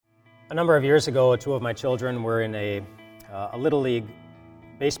A number of years ago, two of my children were in a little league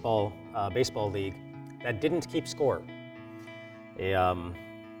baseball league that didn't keep score. The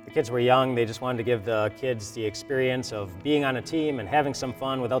kids were young. They just wanted to give the kids the experience of being on a team and having some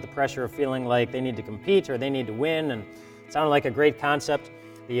fun without the pressure of feeling like they need to compete or they need to win. And it sounded like a great concept.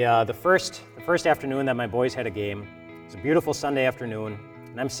 The first afternoon that my boys had a game, it was a beautiful Sunday afternoon,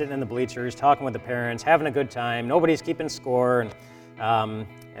 and I'm sitting in the bleachers talking with the parents, having a good time. Nobody's keeping score.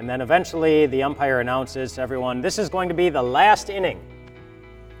 And then eventually the umpire announces to everyone, this is going to be the last inning.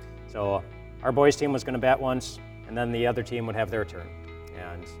 So our boys team was going to bat once, and then the other team would have their turn.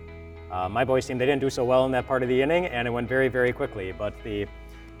 And my boys team, they didn't do so well in that part of the inning, and it went very, very quickly. But the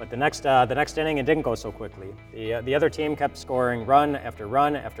next inning, it didn't go so quickly. The other team kept scoring run after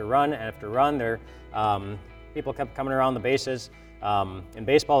run after run after run. People kept coming around the bases. In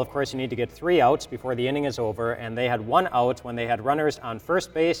baseball, of course, you need to get 3 outs before the inning is over, and they had 1 out when they had runners on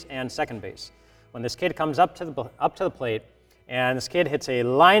first base and second base. When this kid comes up to the plate, and this kid hits a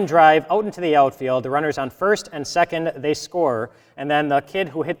line drive out into the outfield, the runners on first and second, they score, and then the kid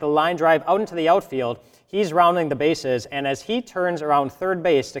who hit the line drive out into the outfield, he's rounding the bases, and as he turns around third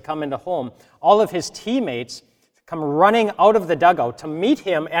base to come into home, all of his teammates come running out of the dugout to meet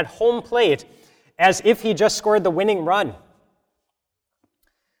him at home plate as if he just scored the winning run.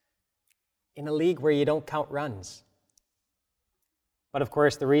 In a league where you don't count runs. But of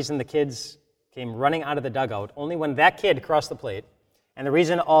course, the reason the kids came running out of the dugout only when that kid crossed the plate, and the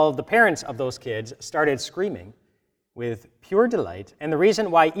reason all of the parents of those kids started screaming with pure delight, and the reason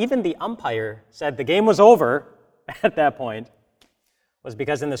why even the umpire said the game was over at that point, was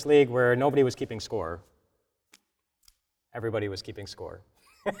because in this league where nobody was keeping score, everybody was keeping score.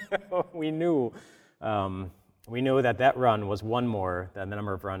 We knew that run was one more than the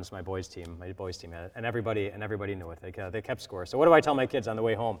number of runs my boys' team had, and everybody knew it. They kept score. So what do I tell my kids on the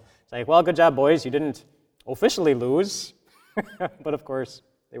way home? It's like, well, good job, boys. You didn't officially lose, but of course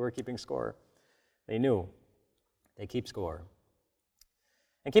they were keeping score. They knew. They keep score.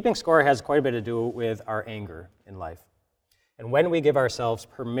 And keeping score has quite a bit to do with our anger in life, and when we give ourselves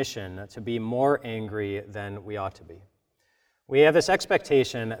permission to be more angry than we ought to be. We have this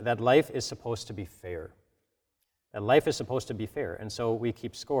expectation that life is supposed to be fair. That life is supposed to be fair, and so we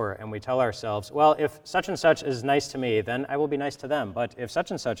keep score, and we tell ourselves, well, if such and such is nice to me, then I will be nice to them, but if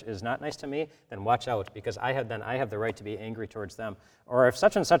such and such is not nice to me, then watch out, because I have the right to be angry towards them. Or if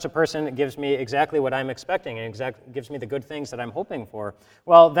such and such a person gives me exactly what I'm expecting and gives me the good things that I'm hoping for,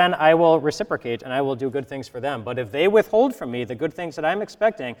 well, then I will reciprocate and I will do good things for them. But if they withhold from me the good things that I'm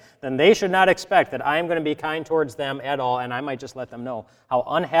expecting, then they should not expect that I'm going to be kind towards them at all, and I might just let them know how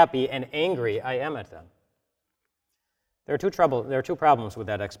unhappy and angry I am at them. There are two problems with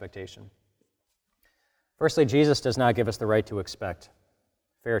that expectation. Firstly, Jesus does not give us the right to expect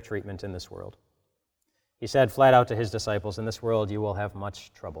fair treatment in this world. He said flat out to his disciples, in this world you will have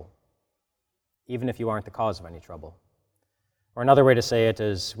much trouble, even if you aren't the cause of any trouble. Or another way to say it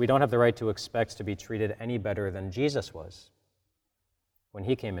is, we don't have the right to expect to be treated any better than Jesus was when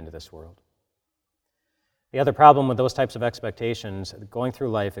he came into this world. The other problem with those types of expectations, going through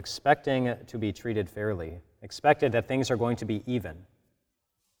life expecting to be treated fairly, expected that things are going to be even,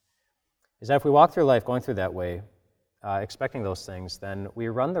 is that if we walk through life going through that way, expecting those things, then we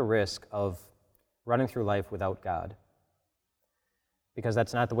run the risk of running through life without God, because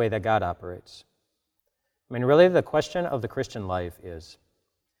that's not the way that God operates. I mean, really, the question of the Christian life is,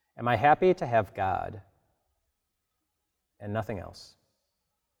 am I happy to have God and nothing else?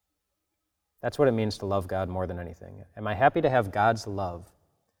 That's what it means to love God more than anything. Am I happy to have God's love,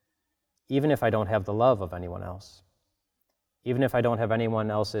 even if I don't have the love of anyone else? Even if I don't have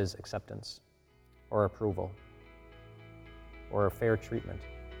anyone else's acceptance or approval or fair treatment?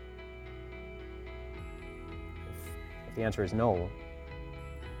 If the answer is no,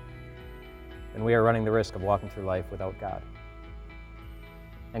 then we are running the risk of walking through life without God.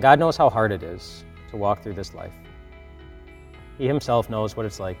 And God knows how hard it is to walk through this life. He himself knows what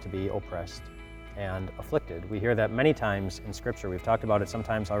it's like to be oppressed and afflicted. We hear that many times in Scripture. We've talked about it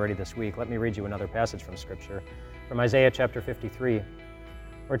sometimes already this week. Let me read you another passage from Scripture, from Isaiah chapter 53,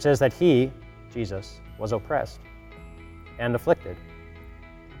 where it says that he, Jesus, was oppressed and afflicted.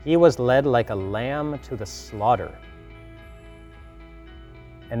 He was led like a lamb to the slaughter.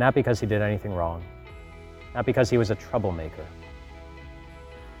 And not because he did anything wrong, not because he was a troublemaker.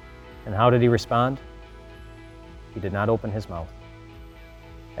 And how did he respond? He did not open his mouth.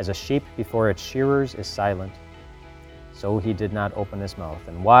 As a sheep before its shearers is silent, so he did not open his mouth.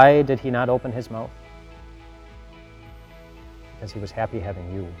 And why did he not open his mouth? Because he was happy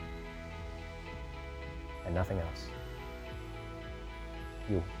having you and nothing else.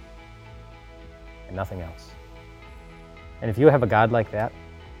 You. and nothing else. And if you have a God like that,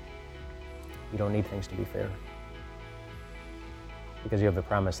 you don't need things to be fair, because you have the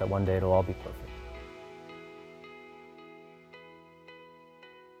promise that one day it'll all be perfect.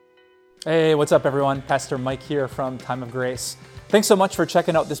 Hey, what's up, everyone? Pastor Mike here from Time of Grace. Thanks so much for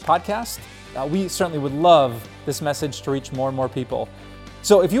checking out this podcast. We certainly would love this message to reach more and more people.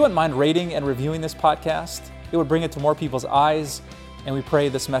 So if you wouldn't mind rating and reviewing this podcast, it would bring it to more people's eyes, and we pray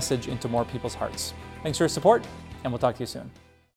this message into more people's hearts. Thanks for your support, and we'll talk to you soon.